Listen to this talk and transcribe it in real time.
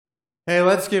Hey,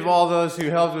 let's give all those who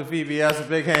helped with VBS a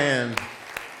big hand.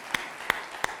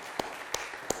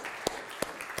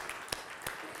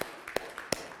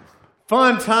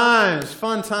 Fun times.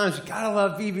 You gotta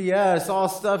love VBS. All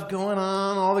stuff going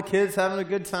on, all the kids having a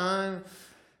good time,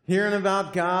 hearing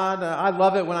about God. I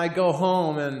love it when I go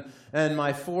home and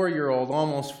my 4-year-old,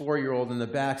 almost 4-year-old in the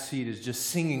back seat is just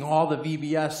singing all the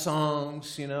VBS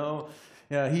songs, you know.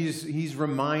 Yeah, he's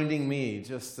reminding me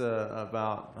just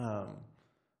about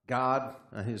God,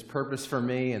 His purpose for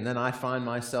me, and then I find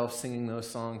myself singing those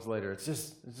songs later. It's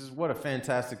just what a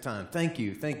fantastic time. Thank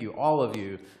you, all of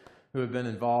you who have been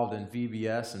involved in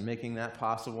VBS and making that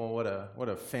possible. What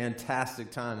a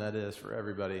fantastic time that is for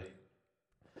everybody.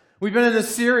 We've been in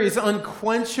this series,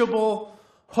 Unquenchable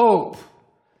Hope.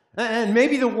 And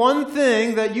maybe the one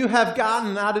thing that you have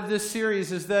gotten out of this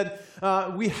series is that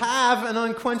we have an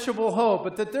unquenchable hope,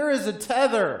 but that there is a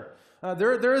tether,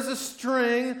 there is a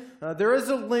string, there is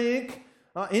a link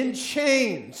in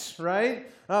chains, right,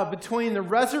 between the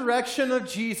resurrection of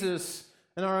Jesus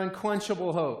and our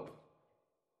unquenchable hope.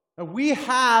 We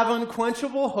have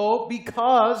unquenchable hope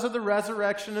because of the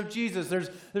resurrection of Jesus.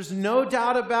 There's no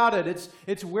doubt about it.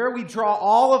 It's where we draw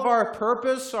all of our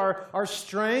purpose, our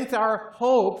strength, our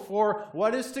hope for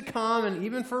what is to come, and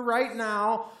even for right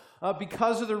now,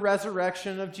 because of the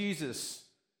resurrection of Jesus.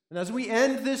 And as we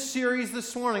end this series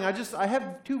this morning, I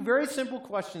have two very simple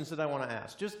questions that I want to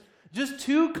ask. Just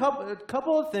a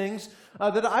couple of things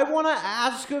that I want to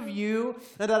ask of you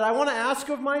and that I want to ask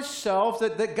of myself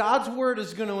that God's Word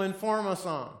is going to inform us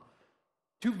on.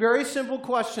 Two very simple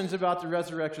questions about the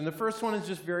resurrection. The first one is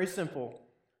just very simple.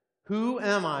 Who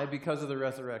am I because of the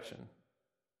resurrection?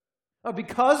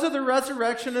 Because of the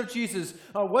resurrection of Jesus,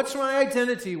 what's my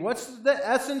identity? What's the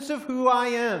essence of who I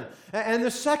am? And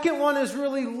the second one is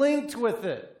really linked with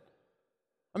it.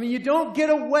 I mean, you don't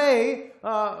get away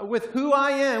with who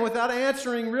I am without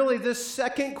answering really this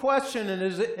second question, and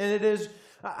it is,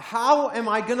 how am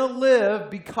I going to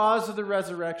live because of the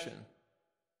resurrection?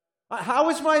 How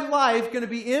is my life going to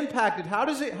be impacted? How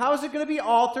is it going to be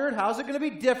altered? How is it going to be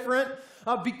different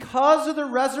because of the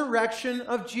resurrection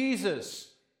of Jesus?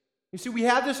 You see, we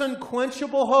have this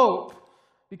unquenchable hope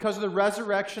because of the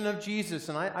resurrection of Jesus.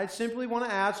 And I simply want to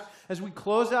ask, as we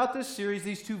close out this series,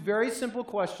 these two very simple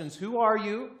questions. Who are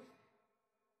you?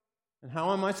 And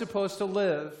how am I supposed to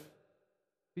live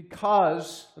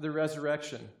because of the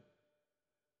resurrection?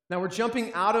 Now we're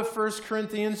jumping out of 1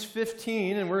 Corinthians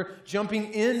 15 and we're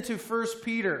jumping into 1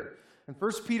 Peter. And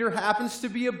 1 Peter happens to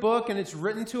be a book, and it's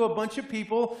written to a bunch of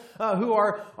people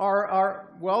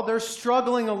who they're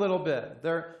struggling a little bit.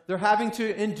 They're having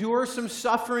to endure some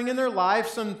suffering in their life.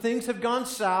 Some things have gone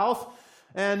south,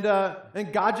 and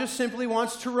God just simply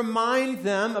wants to remind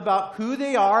them about who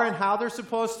they are and how they're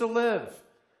supposed to live.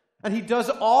 And He does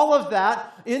all of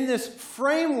that in this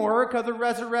framework of the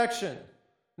resurrection.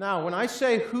 Now, when I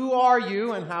say, who are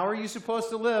you and how are you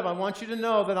supposed to live, I want you to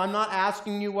know that I'm not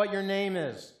asking you what your name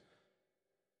is.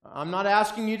 I'm not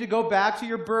asking you to go back to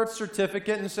your birth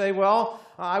certificate and say, well,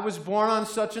 I was born on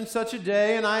such and such a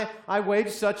day and I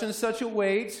weighed such and such a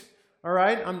weight. All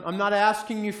right? I'm not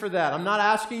asking you for that. I'm not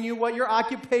asking you what your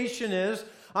occupation is.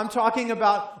 I'm talking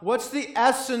about what's the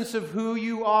essence of who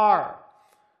you are.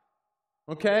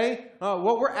 Okay?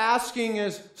 What we're asking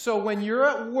is, so when you're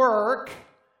at work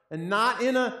and not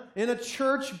in a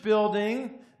church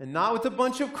building and not with a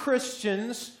bunch of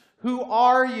Christians, who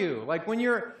are you? Like when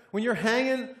you're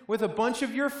hanging with a bunch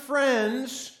of your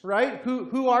friends, right?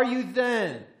 Who are you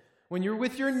then? When you're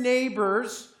with your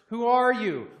neighbors, who are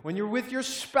you? When you're with your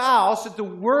spouse at the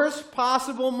worst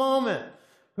possible moment,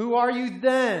 who are you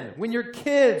then? When your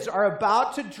kids are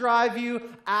about to drive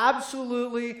you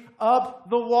absolutely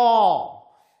up the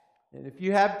wall. And if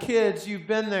you have kids, you've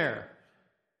been there.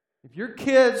 If your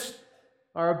kids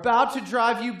are about to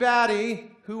drive you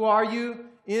batty, who are you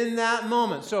in that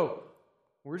moment? So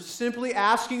we're simply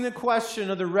asking the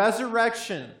question of the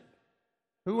resurrection.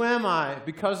 Who am I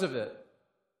because of it?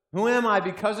 Who am I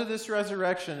because of this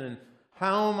resurrection? And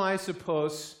how am I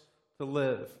supposed to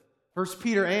live? 1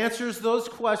 Peter answers those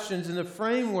questions in the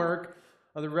framework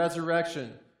of the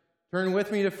resurrection. Turn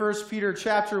with me to 1 Peter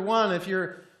chapter 1. If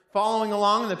you're following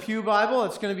along in the Pew Bible,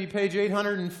 it's going to be page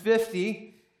 850.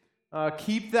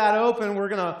 Keep that open. We're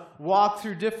going to walk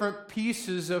through different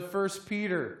pieces of 1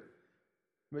 Peter.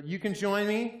 But you can join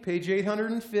me, page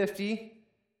 850,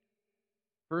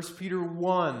 1 Peter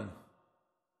 1.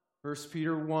 1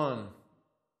 Peter 1.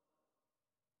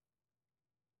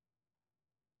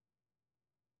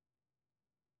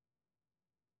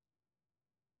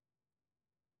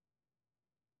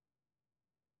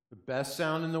 The best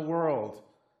sound in the world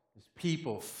is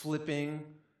people flipping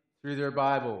through their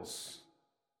Bibles.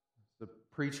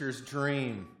 preacher's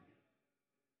dream.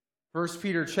 1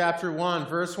 Peter chapter 1,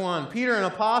 verse 1. Peter, an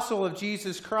apostle of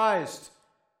Jesus Christ,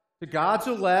 to God's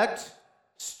elect,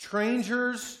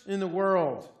 strangers in the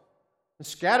world, and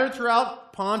scattered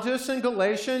throughout Pontus and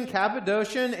Galatia and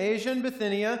Cappadocia and Asia and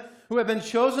Bithynia, who have been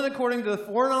chosen according to the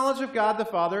foreknowledge of God the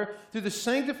Father, through the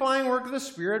sanctifying work of the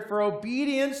Spirit, for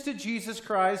obedience to Jesus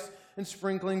Christ and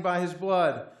sprinkling by His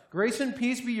blood. Grace and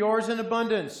peace be yours in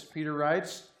abundance, Peter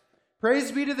writes.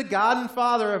 Praise be to the God and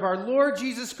Father of our Lord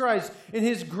Jesus Christ. In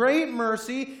His great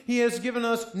mercy, He has given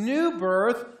us new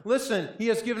birth. Listen, He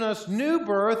has given us new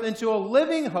birth into a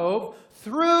living hope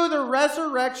through the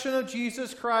resurrection of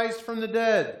Jesus Christ from the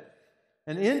dead,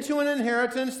 and into an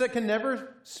inheritance that can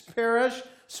never perish,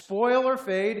 spoil, or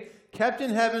fade, kept in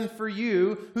heaven for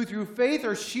you, who through faith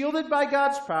are shielded by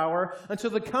God's power until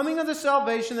the coming of the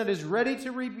salvation that is ready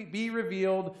to be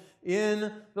revealed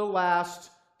in the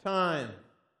last time.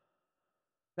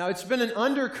 Now, it's been an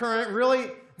undercurrent, really,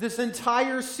 this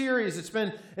entire series.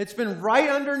 It's been right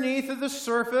underneath of the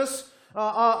surface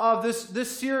of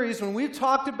this series. When we've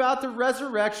talked about the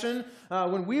resurrection,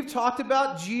 when we've talked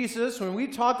about Jesus, when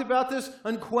we've talked about this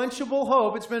unquenchable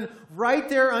hope, it's been right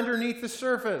there underneath the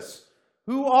surface.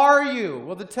 Who are you?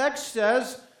 Well, the text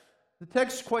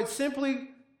quite simply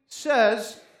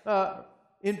says,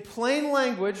 in plain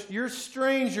language, you're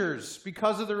strangers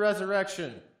because of the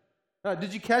resurrection.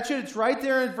 Did you catch it? It's right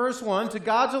there in verse 1. To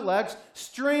God's elect,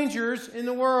 strangers in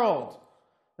the world.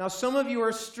 Now, some of you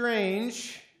are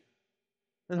strange,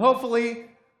 and hopefully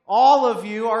all of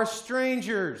you are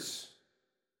strangers.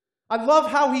 I love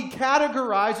how he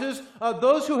categorizes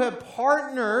those who have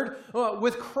partnered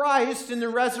with Christ in the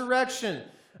resurrection.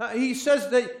 He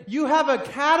says that you have a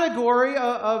category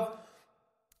of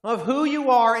who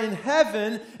you are in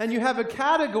heaven, and you have a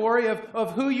category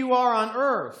of who you are on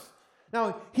earth.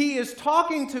 Now, he is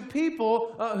talking to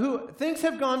people who things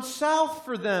have gone south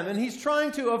for them, and he's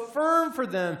trying to affirm for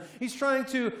them. He's trying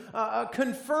to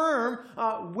confirm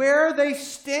where they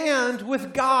stand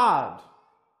with God.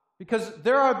 Because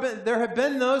there have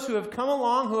been those who have come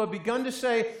along who have begun to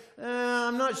say,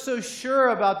 I'm not so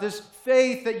sure about this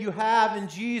faith that you have in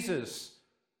Jesus.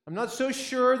 I'm not so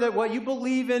sure that what you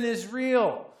believe in is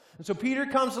real. And so Peter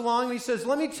comes along and he says,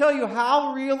 let me tell you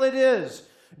how real it is.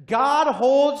 God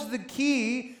holds the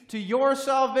key to your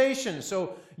salvation.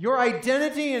 So your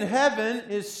identity in heaven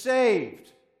is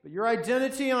saved, but your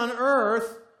identity on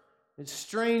earth is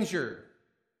stranger.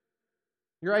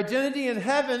 Your identity in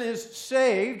heaven is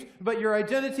saved, but your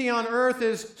identity on earth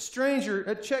is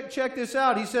stranger. Check this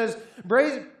out. He says,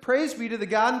 praise be to the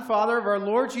God and Father of our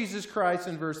Lord Jesus Christ,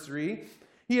 in verse 3.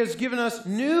 He has given us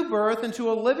new birth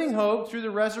into a living hope through the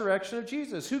resurrection of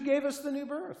Jesus. Who gave us the new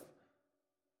birth?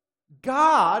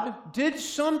 God did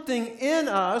something in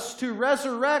us to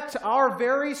resurrect our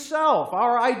very self.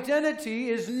 Our identity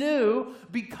is new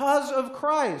because of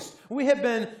Christ. We have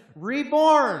been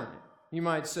reborn, you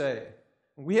might say.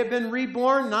 We have been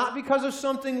reborn not because of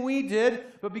something we did,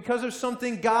 but because of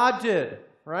something God did,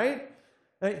 right?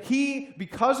 He,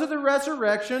 because of the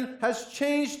resurrection, has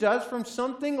changed us from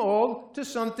something old to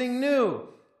something new.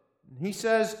 He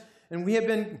says, and we have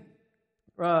been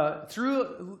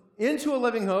into a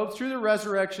living hope through the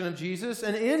resurrection of Jesus,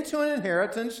 and into an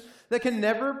inheritance that can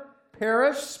never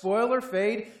perish, spoil, or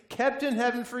fade, kept in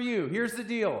heaven for you. Here's the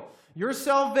deal. Your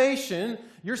salvation,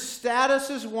 your status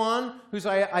as one who's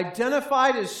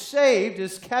identified as saved,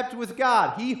 is kept with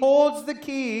God. He holds the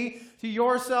key to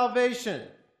your salvation,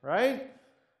 right?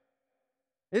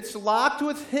 It's locked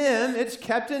with Him. It's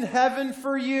kept in heaven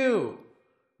for you.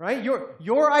 Right?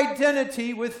 Your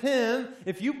identity with Him,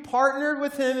 if you partnered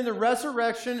with Him in the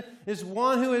resurrection, is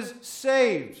one who is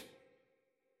saved.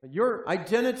 But your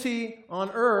identity on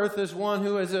earth is one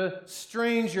who is a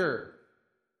stranger.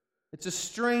 It's a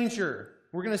stranger.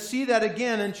 We're going to see that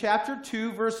again in chapter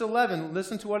 2, verse 11.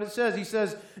 Listen to what it says. He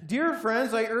says, "Dear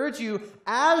friends, I urge you,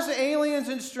 as aliens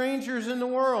and strangers in the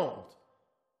world."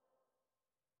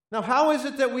 Now, how is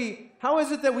it that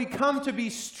we come to be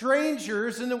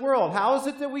strangers in the world? How is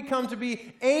it that we come to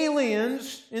be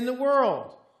aliens in the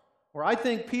world? Well, I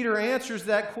think Peter answers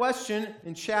that question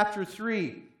in chapter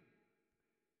 3.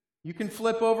 You can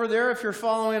flip over there if you're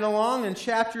following along. In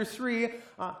chapter 3,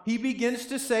 he begins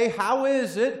to say, how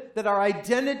is it that our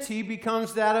identity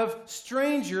becomes that of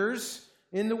strangers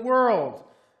in the world?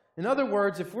 In other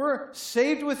words, if we're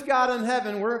saved with God in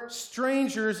heaven, we're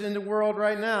strangers in the world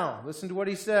right now. Listen to what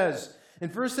he says. In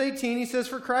verse 18, he says,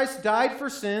 "For Christ died for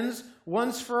sins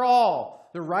once for all,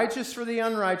 the righteous for the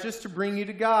unrighteous, to bring you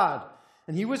to God.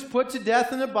 And He was put to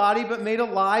death in the body, but made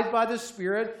alive by the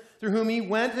Spirit, through whom He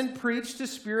went and preached to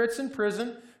spirits in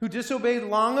prison, who disobeyed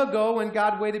long ago when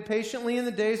God waited patiently in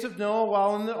the days of Noah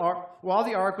while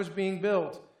the ark was being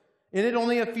built. In it,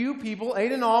 only a few people,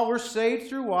 8 in all, were saved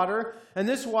through water, and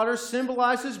this water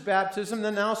symbolizes baptism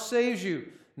that now saves you.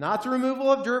 Not the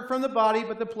removal of dirt from the body,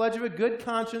 but the pledge of a good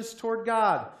conscience toward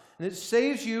God. And it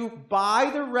saves you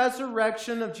by the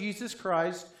resurrection of Jesus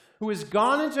Christ, who has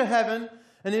gone into heaven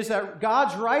and is at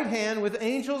God's right hand with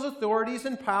angels, authorities,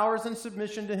 and powers in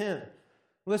submission to him.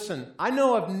 Listen, I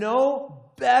know of no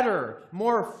better,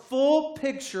 more full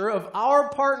picture of our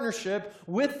partnership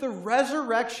with the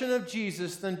resurrection of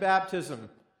Jesus than baptism.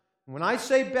 When I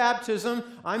say baptism,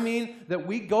 I mean that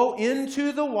we go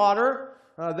into the water,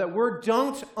 that we're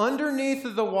dunked underneath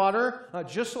of the water,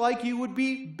 just like you would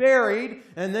be buried,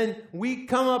 and then we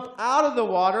come up out of the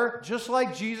water just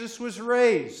like Jesus was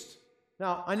raised.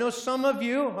 Now, I know some of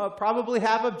you probably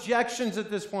have objections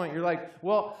at this point. You're like,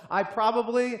 well, I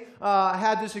probably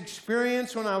had this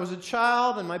experience when I was a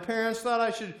child, and my parents thought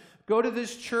I should go to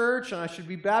this church, and I should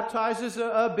be baptized as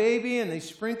a baby, and they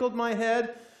sprinkled my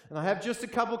head. And I have just a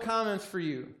couple comments for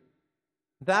you.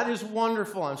 That is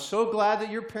wonderful. I'm so glad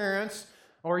that your parents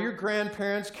or your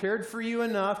grandparents cared for you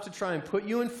enough to try and put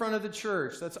you in front of the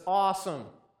church. That's awesome.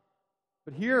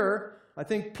 But here, I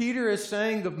think Peter is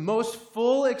saying the most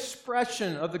full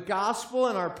expression of the gospel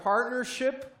and our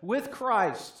partnership with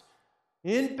Christ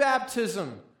in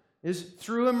baptism is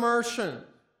through immersion.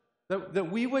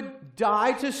 That we would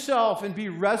die to self and be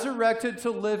resurrected to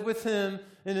live with him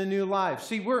in a new life.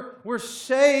 See, we're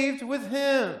saved with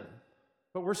him,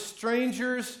 but we're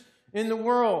strangers in the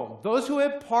world. Those who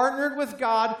have partnered with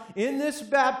God in this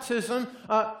baptism,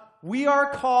 we are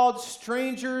called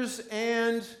strangers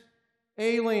and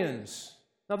aliens.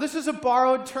 Now, this is a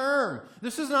borrowed term.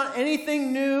 This is not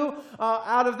anything new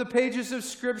out of the pages of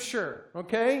Scripture,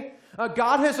 okay?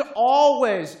 God has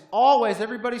always,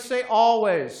 everybody say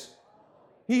always.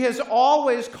 He has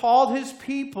always called his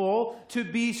people to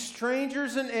be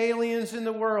strangers and aliens in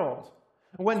the world.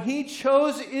 When he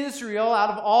chose Israel out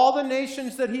of all the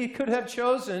nations that he could have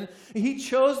chosen, he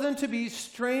chose them to be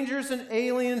strangers and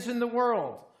aliens in the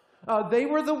world. They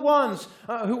were the ones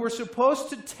who were supposed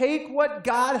to take what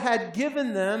God had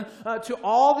given them to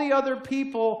all the other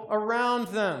people around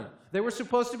them. They were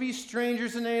supposed to be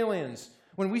strangers and aliens.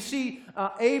 When we see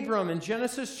Abram in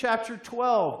Genesis chapter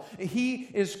 12, he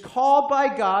is called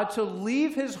by God to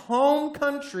leave his home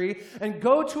country and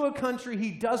go to a country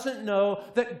he doesn't know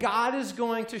that God is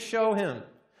going to show him.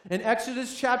 In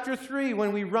Exodus chapter 3,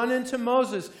 when we run into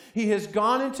Moses, he has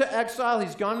gone into exile,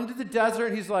 he's gone into the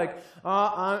desert, he's like,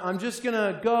 I'm just going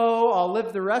to go, I'll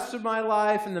live the rest of my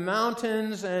life in the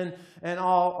mountains, and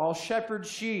I'll shepherd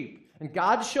sheep. And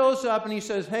God shows up and he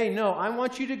says, hey, no, I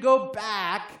want you to go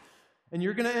back, and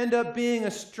you're going to end up being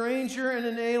a stranger and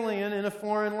an alien in a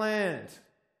foreign land.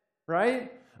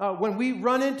 Right? When we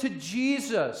run into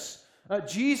Jesus,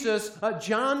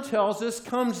 John tells us,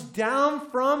 comes down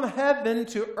from heaven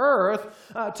to earth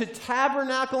to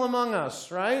tabernacle among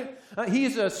us, right?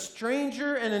 He's a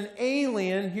stranger and an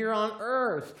alien here on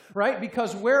earth, right?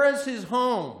 Because where is his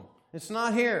home? It's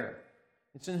not here.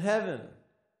 It's in heaven.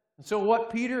 And so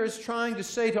what Peter is trying to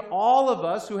say to all of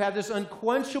us who have this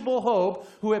unquenchable hope,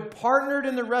 who have partnered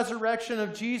in the resurrection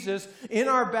of Jesus in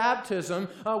our baptism,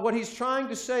 what he's trying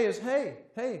to say is,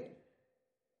 hey,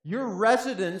 your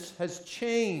residence has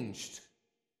changed.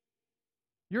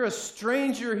 You're a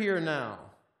stranger here now.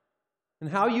 And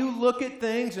how you look at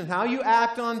things and how you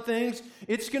act on things,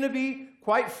 it's going to be,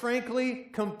 quite frankly,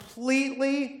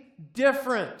 completely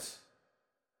different.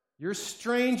 You're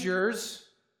strangers.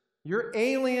 You're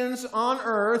aliens on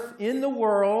earth, in the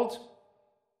world,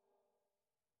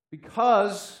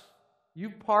 because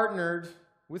you've partnered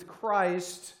with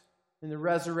Christ in the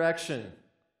resurrection.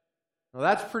 Now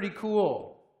that's pretty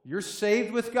cool. You're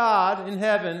saved with God in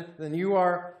heaven, then you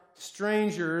are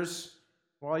strangers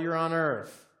while you're on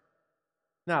earth.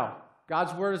 Now,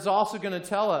 God's Word is also going to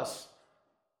tell us,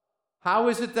 how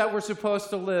is it that we're supposed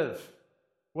to live?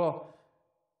 Well,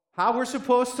 how we're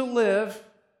supposed to live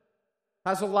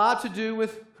has a lot to do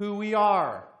with who we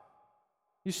are.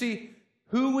 You see,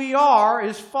 who we are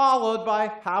is followed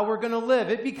by how we're going to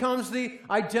live. It becomes the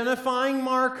identifying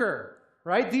marker,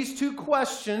 right? These two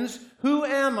questions, who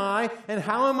am I and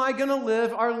how am I going to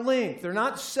live, are linked. They're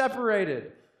not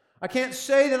separated. I can't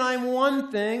say that I'm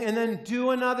one thing and then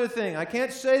do another thing. I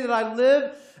can't say that I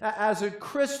live as a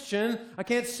Christian. I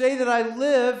can't say that I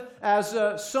live as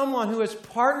someone who has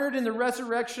partnered in the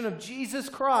resurrection of Jesus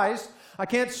Christ. I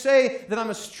can't say that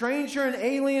I'm a stranger and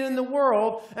alien in the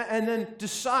world and then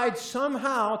decide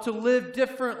somehow to live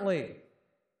differently.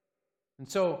 And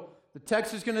so the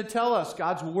text is going to tell us,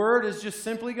 God's Word is just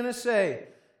simply going to say,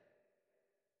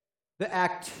 The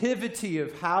activity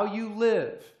of how you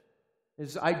live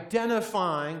is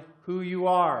identifying who you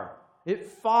are. It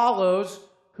follows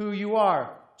who you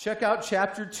are. Check out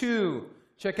chapter 2.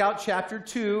 Check out chapter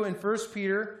 2 in 1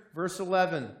 Peter, verse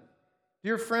 11.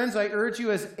 Dear friends, I urge you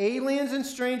as aliens and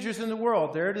strangers in the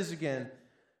world, there it is again,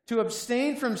 to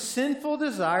abstain from sinful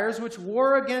desires which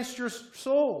war against your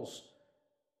souls.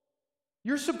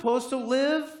 You're supposed to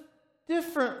live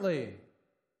differently.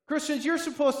 Christians, you're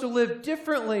supposed to live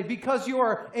differently because you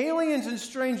are aliens and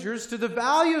strangers to the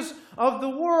values of the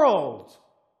world.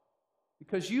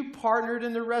 Because you partnered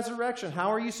in the resurrection.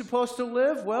 How are you supposed to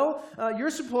live? Well, you're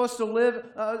supposed to live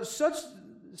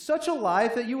such a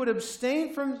life that you would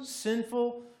abstain from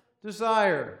sinful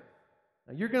desire.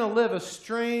 Now, you're going to live a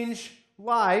strange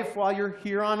life while you're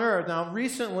here on earth. Now,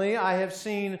 recently I have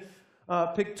seen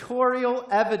pictorial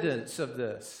evidence of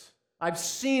this. I've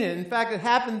seen it. In fact, it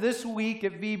happened this week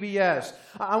at VBS.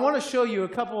 I want to show you a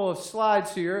couple of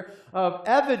slides here of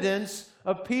evidence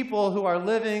of people who are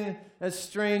living as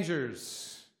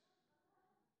strangers.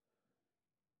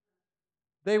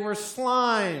 They were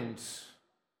slimed.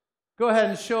 Go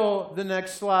ahead and show the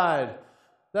next slide.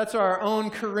 That's our own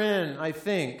Corinne, I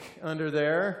think, under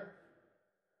there.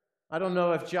 I don't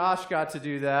know if Josh got to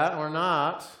do that or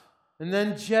not. And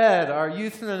then Jed, our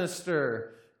youth minister,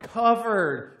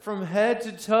 covered from head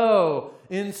to toe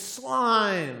in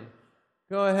slime.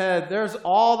 Go ahead. There's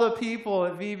all the people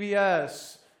at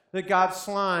VBS that got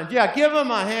slimed. Yeah, give them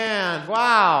a hand.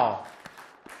 Wow.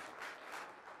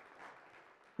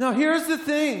 Now, here's the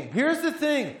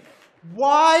thing.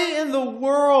 Why in the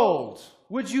world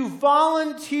would you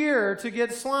volunteer to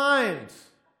get slimed?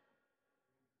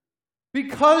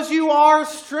 Because you are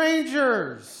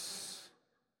strangers.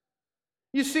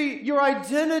 You see, your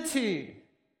identity,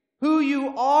 who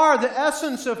you are, the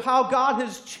essence of how God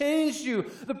has changed you,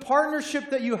 the partnership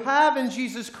that you have in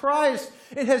Jesus Christ,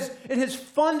 it has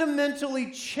fundamentally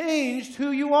changed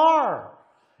who you are.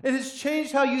 It has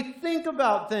changed how you think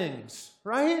about things,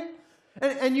 right?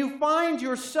 And you find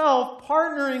yourself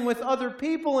partnering with other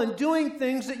people and doing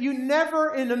things that you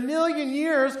never in a million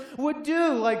years would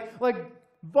do, like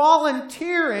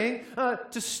volunteering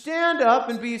to stand up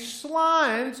and be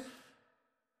slimed,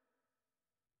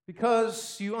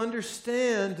 because you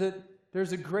understand that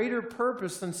there's a greater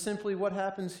purpose than simply what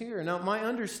happens here. Now, my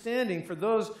understanding, for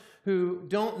those who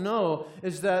don't know,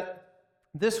 is that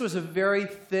this was a very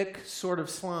thick sort of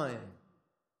slime.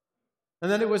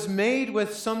 And then it was made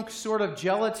with some sort of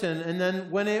gelatin, and then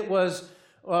when it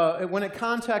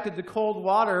contacted the cold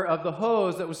water of the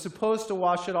hose that was supposed to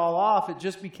wash it all off, it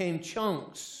just became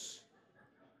chunks.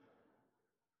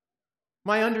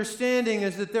 My understanding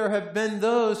is that there have been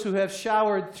those who have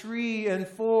showered 3 and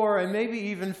 4 and maybe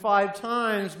even 5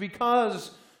 times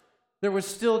because there was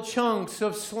still chunks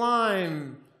of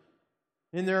slime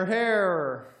in their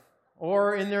hair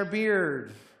or in their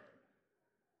beard.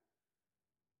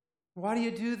 Why do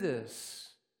you do this?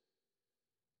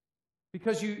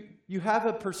 Because you have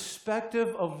a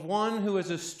perspective of one who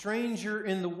is a stranger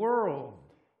in the world.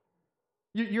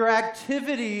 Your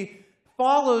activity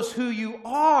follows who you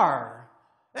are.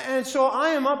 And so I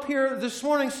am up here this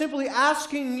morning simply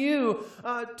asking you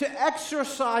to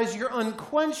exercise your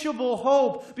unquenchable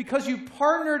hope because you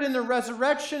partnered in the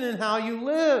resurrection in how you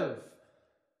live.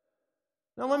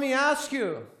 Now let me ask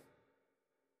you,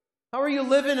 how are you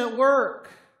living at work?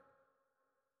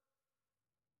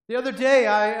 The other day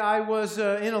I was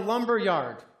in a lumber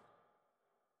yard.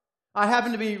 I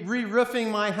happened to be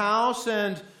re-roofing my house,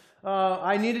 and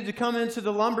I needed to come into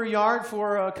the lumber yard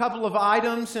for a couple of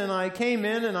items, and I came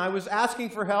in and I was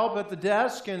asking for help at the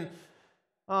desk, and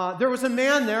there was a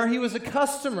man there. He was a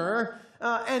customer,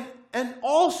 and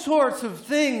all sorts of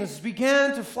things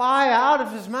began to fly out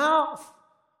of his mouth.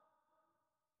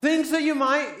 Things that you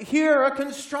might hear a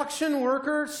construction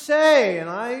worker say, and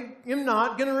I am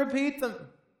not going to repeat them.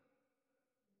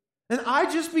 And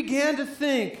I just began to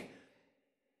think,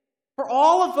 for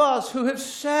all of us who have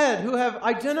said, who have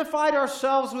identified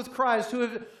ourselves with Christ,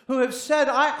 who have said,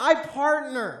 I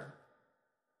partner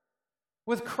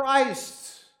with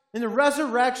Christ in the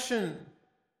resurrection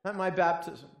at my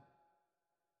baptism.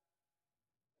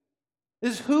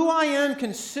 Is who I am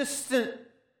consistent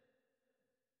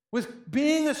with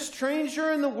being a stranger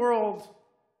in the world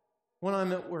when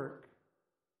I'm at work?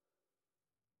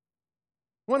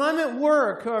 When I'm at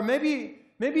work, or maybe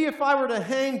if I were to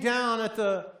hang down at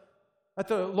the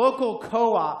local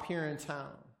co-op here in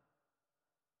town,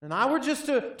 and I were just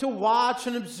to watch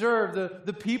and observe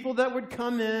the people that would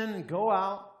come in and go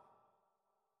out,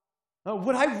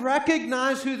 would I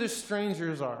recognize who the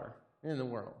strangers are in the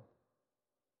world?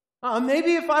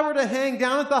 Maybe if I were to hang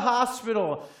down at the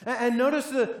hospital and notice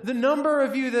the number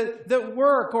of you that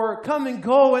work or come and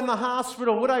go in the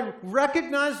hospital, would I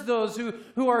recognize those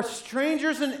who are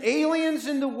strangers and aliens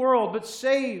in the world but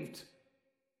saved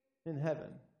in heaven?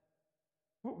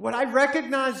 Would I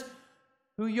recognize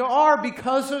who you are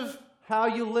because of how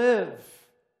you live?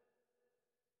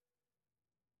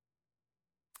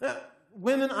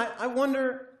 Women, I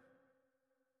wonder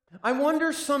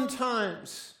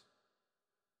sometimes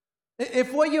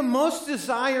if what you most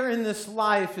desire in this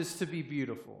life is to be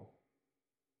beautiful.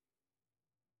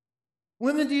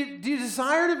 Women, do you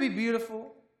desire to be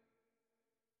beautiful?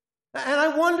 And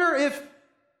I wonder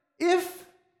if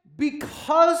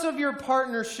because of your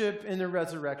partnership in the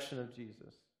resurrection of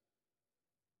Jesus,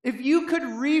 if you could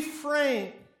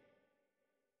reframe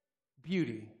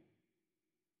beauty.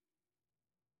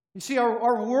 You see,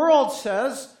 our world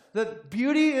says that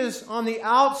beauty is on the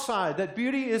outside, that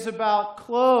beauty is about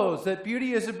clothes, that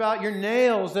beauty is about your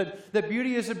nails, that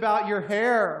beauty is about your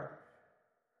hair.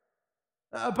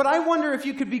 But I wonder if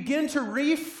you could begin to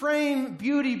reframe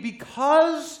beauty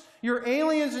because you're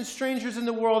aliens and strangers in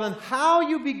the world, and how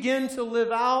you begin to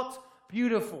live out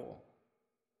beautiful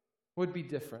would be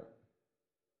different.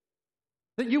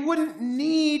 That you wouldn't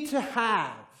need to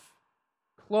have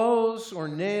clothes or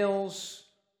nails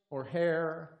or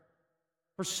hair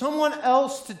for someone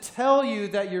else to tell you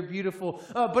that you're beautiful.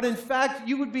 But in fact,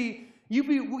 you would be so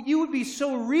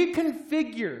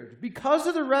reconfigured because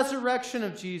of the resurrection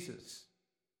of Jesus.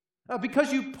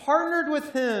 Because you partnered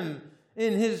with him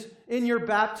in your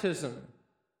baptism.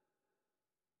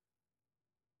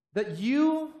 That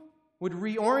you would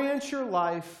reorient your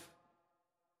life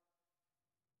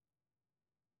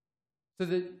so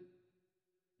that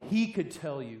he could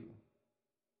tell you.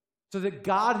 So that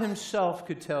God himself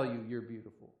could tell you you're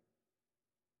beautiful.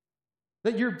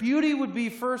 That your beauty would be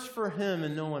first for him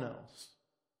and no one else.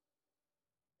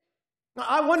 Now,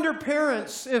 I wonder,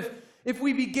 parents, if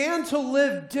we began to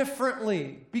live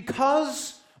differently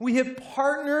because we have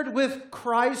partnered with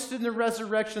Christ in the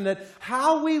resurrection, that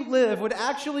how we live would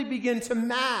actually begin to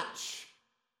match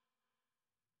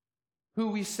who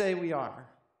we say we are.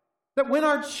 That when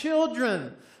our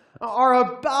children are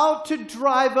about to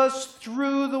drive us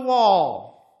through the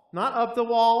wall, not up the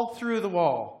wall, through the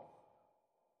wall.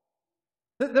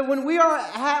 That when we are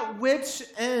at wit's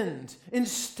end,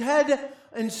 instead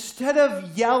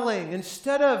of yelling,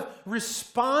 instead of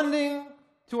responding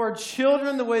to our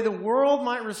children the way the world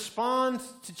might respond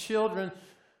to children,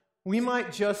 we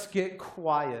might just get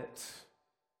quiet.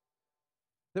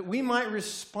 That we might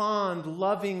respond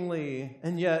lovingly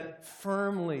and yet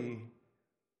firmly,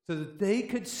 so that they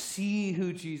could see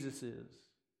who Jesus is.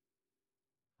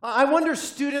 I wonder,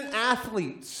 student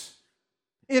athletes,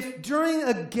 if during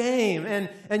a game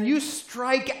and you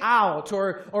strike out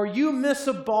or you miss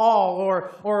a ball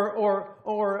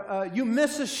or you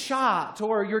miss a shot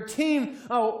or your team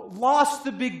lost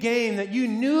the big game that you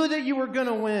knew that you were going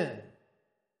to win.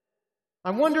 I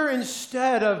wonder,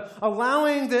 instead of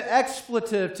allowing the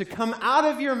expletive to come out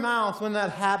of your mouth when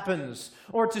that happens,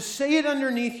 or to say it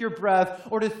underneath your breath,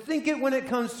 or to think it when it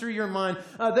comes through your mind,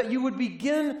 that you would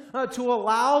begin to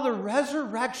allow the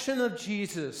resurrection of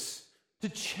Jesus to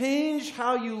change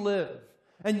how you live.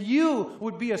 And you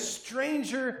would be a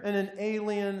stranger and an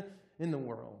alien in the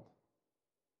world.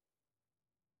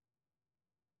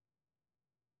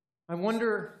 I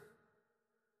wonder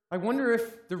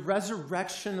if the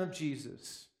resurrection of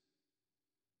Jesus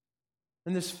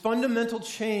and this fundamental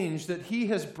change that he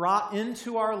has brought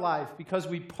into our life because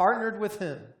we partnered with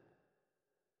him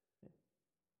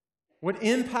would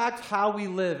impact how we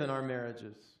live in our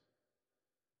marriages.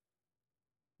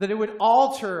 That it would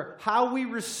alter how we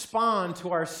respond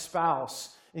to our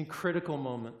spouse in critical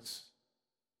moments.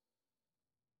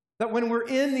 That when we're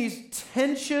in these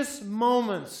tense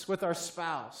moments with our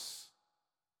spouse,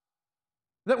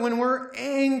 that when we're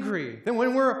angry, that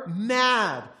when we're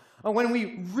mad, or when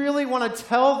we really want to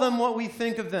tell them what we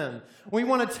think of them, we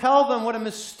want to tell them what a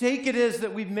mistake it is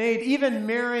that we've made, even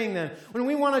marrying them, when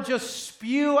we want to just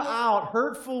spew out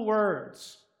hurtful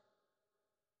words,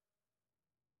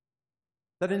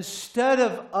 that instead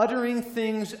of uttering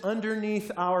things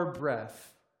underneath our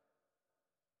breath,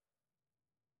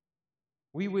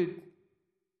 we would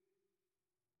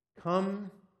come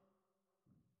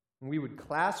and we would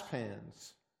clasp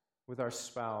hands with our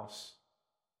spouse.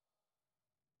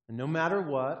 And no matter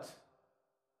what,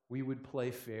 we would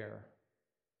play fair.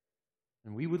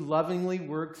 And we would lovingly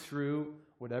work through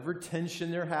whatever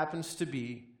tension there happens to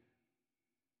be.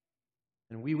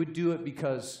 And we would do it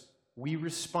because we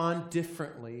respond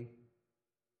differently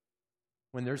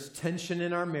when there's tension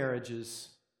in our marriages,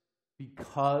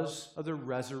 because of the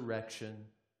resurrection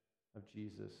of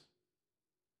Jesus.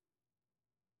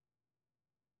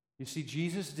 You see,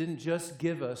 Jesus didn't just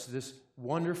give us this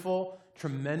wonderful,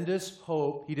 tremendous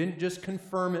hope. He didn't just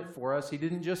confirm it for us. He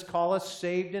didn't just call us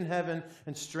saved in heaven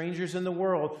and strangers in the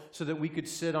world so that we could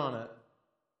sit on it.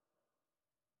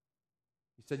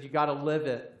 He said, you got to live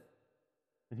it.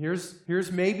 And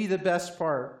here's maybe the best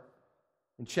part.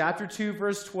 In chapter 2,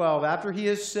 verse 12, after he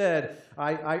has said,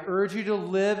 I urge you to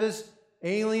live as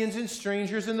aliens and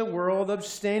strangers in the world,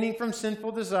 abstaining from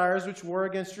sinful desires which war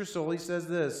against your soul, he says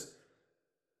this,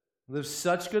 live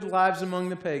such good lives among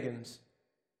the pagans,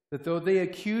 that though they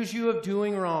accuse you of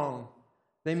doing wrong,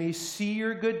 they may see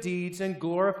your good deeds and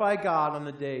glorify God on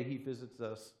the day he visits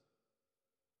us.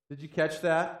 Did you catch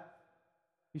that?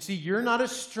 You see, you're not a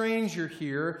stranger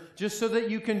here just so that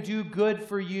you can do good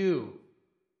for you.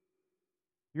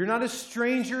 You're not a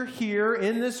stranger here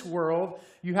in this world.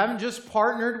 You haven't just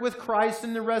partnered with Christ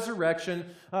in the resurrection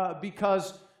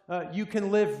because you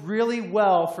can live really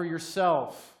well for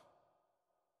yourself.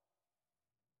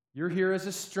 You're here as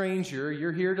a stranger.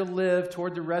 You're here to live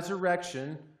toward the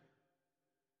resurrection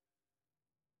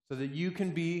so that you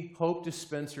can be hope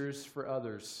dispensers for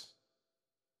others.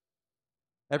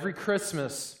 Every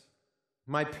Christmas,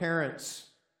 my parents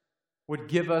would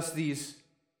give us these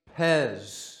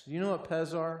Pez. You know what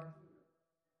Pez are?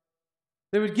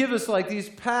 They would give us like these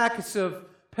packets of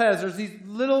Pez. There's these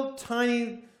little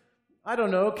tiny,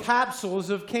 capsules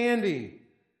of candy.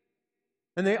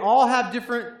 And they all have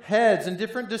different heads and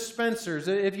different dispensers.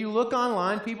 If you look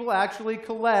online, people actually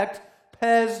collect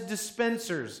Pez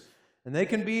dispensers. And they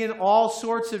can be in all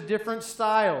sorts of different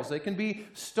styles. They can be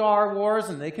Star Wars,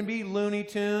 and they can be Looney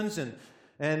Tunes, and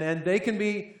they can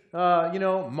be,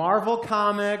 Marvel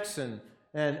Comics, and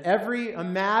every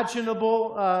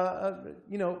imaginable,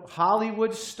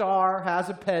 Hollywood star has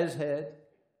a Pez head,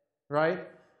 right?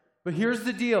 But here's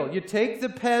the deal. You take the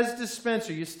Pez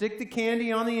dispenser, you stick the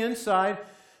candy on the inside,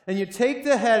 and you take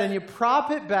the head and you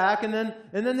prop it back, and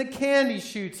then the candy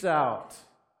shoots out.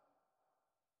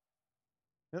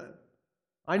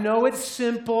 I know it's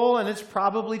simple and it's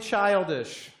probably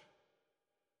childish,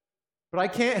 but I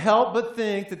can't help but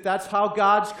think that that's how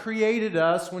God's created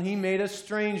us when He made us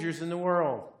strangers in the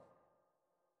world.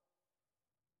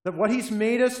 That what He's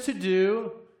made us to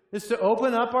do is to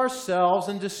open up ourselves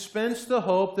and dispense the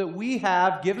hope that we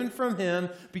have given from Him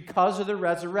because of the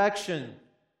resurrection.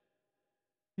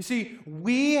 You see,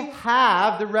 we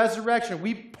have the resurrection.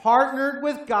 We partnered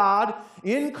with God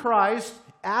in Christ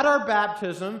at our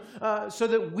baptism so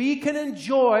that we can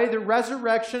enjoy the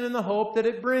resurrection and the hope that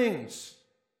it brings.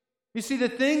 You see, the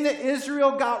thing that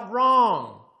Israel got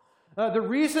wrong, the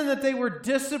reason that they were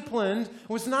disciplined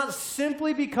was not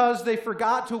simply because they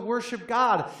forgot to worship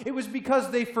God. It was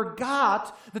because they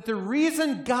forgot that the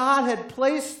reason God had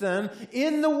placed them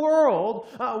in the world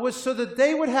was so that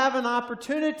they would have an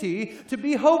opportunity to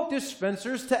be hope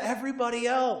dispensers to everybody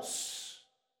else.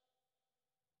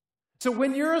 So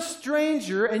when you're a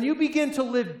stranger and you begin to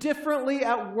live differently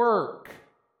at work,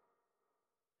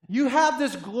 you have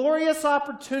this glorious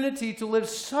opportunity to live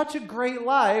such a great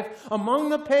life among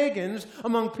the pagans,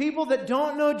 among people that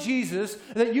don't know Jesus,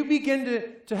 that you begin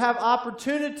to have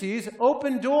opportunities,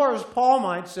 open doors, Paul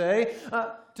might say,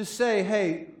 to say,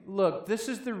 hey, look, this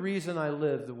is the reason I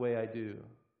live the way I do.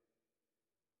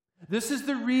 This is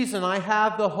the reason I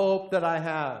have the hope that I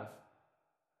have.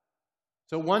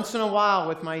 So once in a while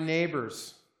with my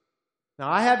neighbors. Now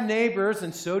I have neighbors,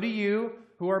 and so do you,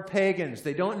 who are pagans.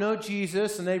 They don't know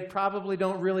Jesus, and they probably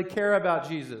don't really care about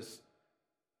Jesus.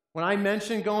 When I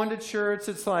mention going to church,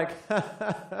 it's like,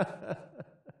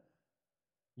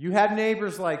 you have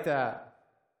neighbors like that.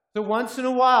 So once in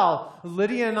a while,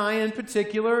 Lydia and I in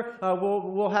particular,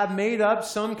 we'll have made up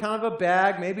some kind of a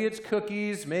bag. Maybe it's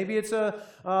cookies, maybe it's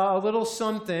a little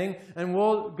something, and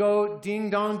we'll go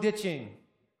ding-dong ditching.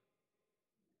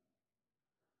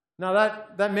 Now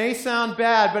that may sound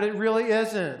bad, but it really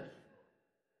isn't.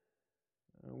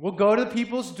 We'll go to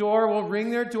people's door, we'll ring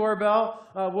their doorbell,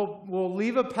 we'll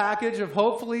leave a package of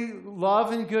hopefully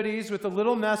love and goodies with a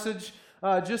little message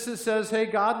just that says, hey,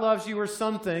 God loves you or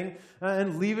something,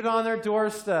 and leave it on their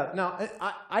doorstep. Now,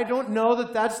 I don't know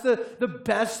that that's the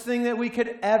best thing that we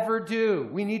could ever do.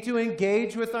 We need to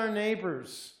engage with our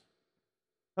neighbors.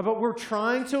 But we're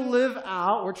trying to live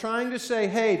out, we're trying to say,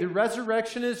 hey, the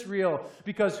resurrection is real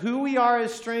because who we are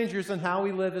as strangers and how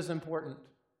we live is important.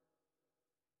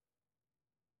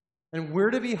 And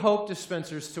we're to be hope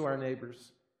dispensers to our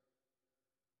neighbors.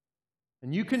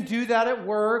 And you can do that at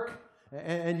work,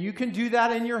 and you can do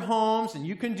that in your homes, and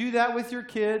you can do that with your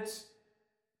kids.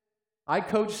 I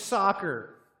coach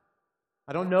soccer.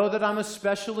 I don't know that I'm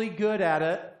especially good at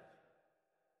it,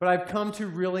 but I've come to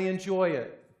really enjoy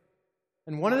it.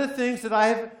 And one of the things that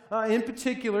I've, in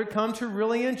particular, come to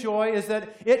really enjoy is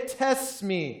that it tests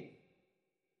me.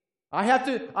 I have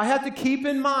to keep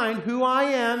in mind who I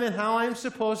am and how I'm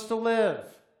supposed to live.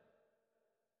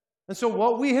 And so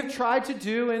what we have tried to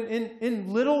do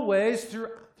in little ways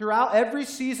throughout every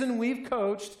season we've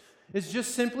coached is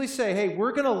just simply say, hey,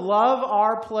 we're going to love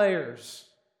our players.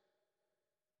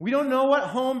 We don't know what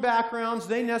home backgrounds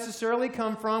they necessarily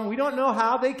come from. We don't know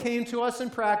how they came to us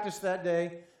in practice that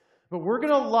day. But we're going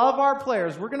to love our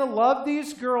players. We're going to love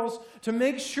these girls to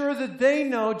make sure that they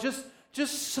know just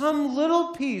some little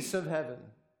piece of heaven.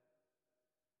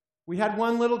 We had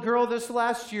one little girl this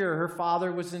last year. Her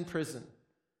father was in prison.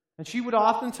 And she would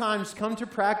oftentimes come to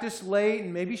practice late,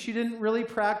 and maybe she didn't really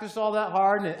practice all that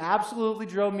hard, and it absolutely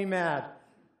drove me mad.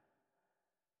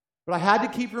 But I had to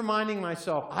keep reminding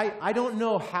myself, I don't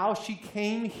know how she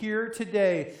came here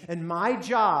today, and my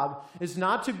job is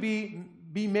not to be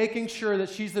making sure that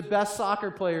she's the best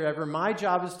soccer player ever. My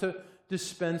job is to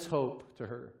dispense hope to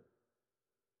her.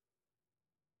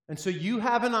 And so you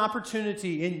have an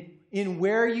opportunity in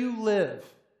where you live,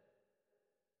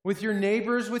 with your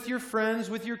neighbors, with your friends,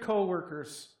 with your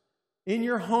coworkers, in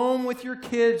your home, with your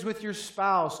kids, with your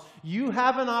spouse. You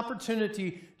have an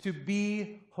opportunity to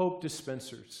be hope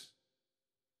dispensers.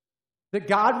 That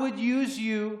God would use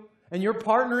you and your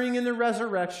partnering in the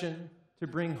resurrection to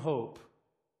bring hope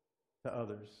to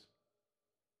others.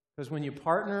 Because when you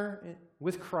partner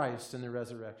with Christ in the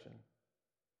resurrection,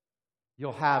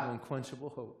 you'll have unquenchable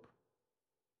hope.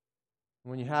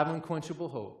 When you have unquenchable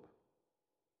hope,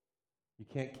 you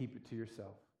can't keep it to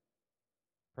yourself.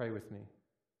 Pray with me.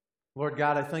 Lord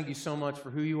God, I thank you so much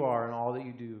for who you are and all that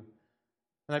you do.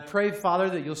 And I pray, Father,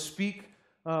 that you'll speak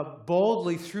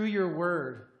boldly through your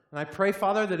word. And I pray,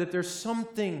 Father, that if there's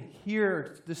something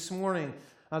here this morning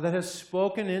that has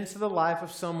spoken into the life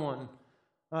of someone,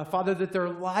 Father, that their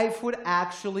life would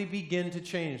actually begin to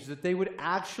change, that they would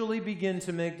actually begin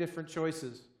to make different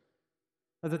choices.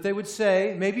 That they would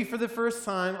say, maybe for the first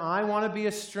time, I want to be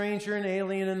a stranger and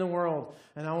alien in the world,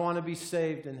 and I want to be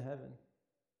saved in heaven.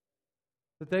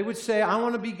 That they would say, I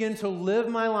want to begin to live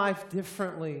my life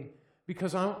differently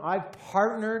because I've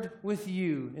partnered with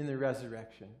you in the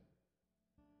resurrection.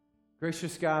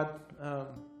 Gracious God,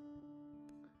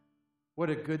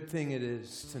 what a good thing it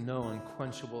is to know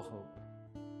unquenchable hope.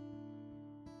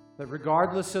 That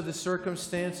regardless of the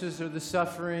circumstances or the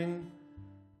suffering,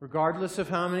 regardless of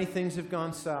how many things have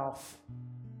gone south,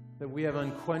 that we have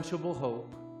unquenchable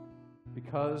hope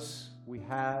because we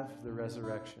have the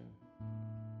resurrection.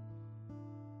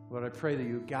 Lord, I pray that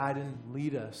you guide and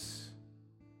lead us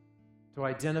to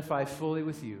identify fully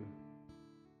with you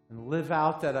and live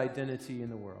out that identity in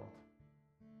the world.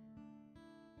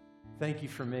 Thank you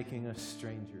for making us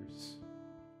strangers.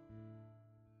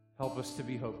 Help us to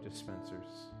be hope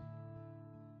dispensers.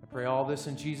 I pray all this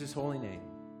in Jesus' holy name.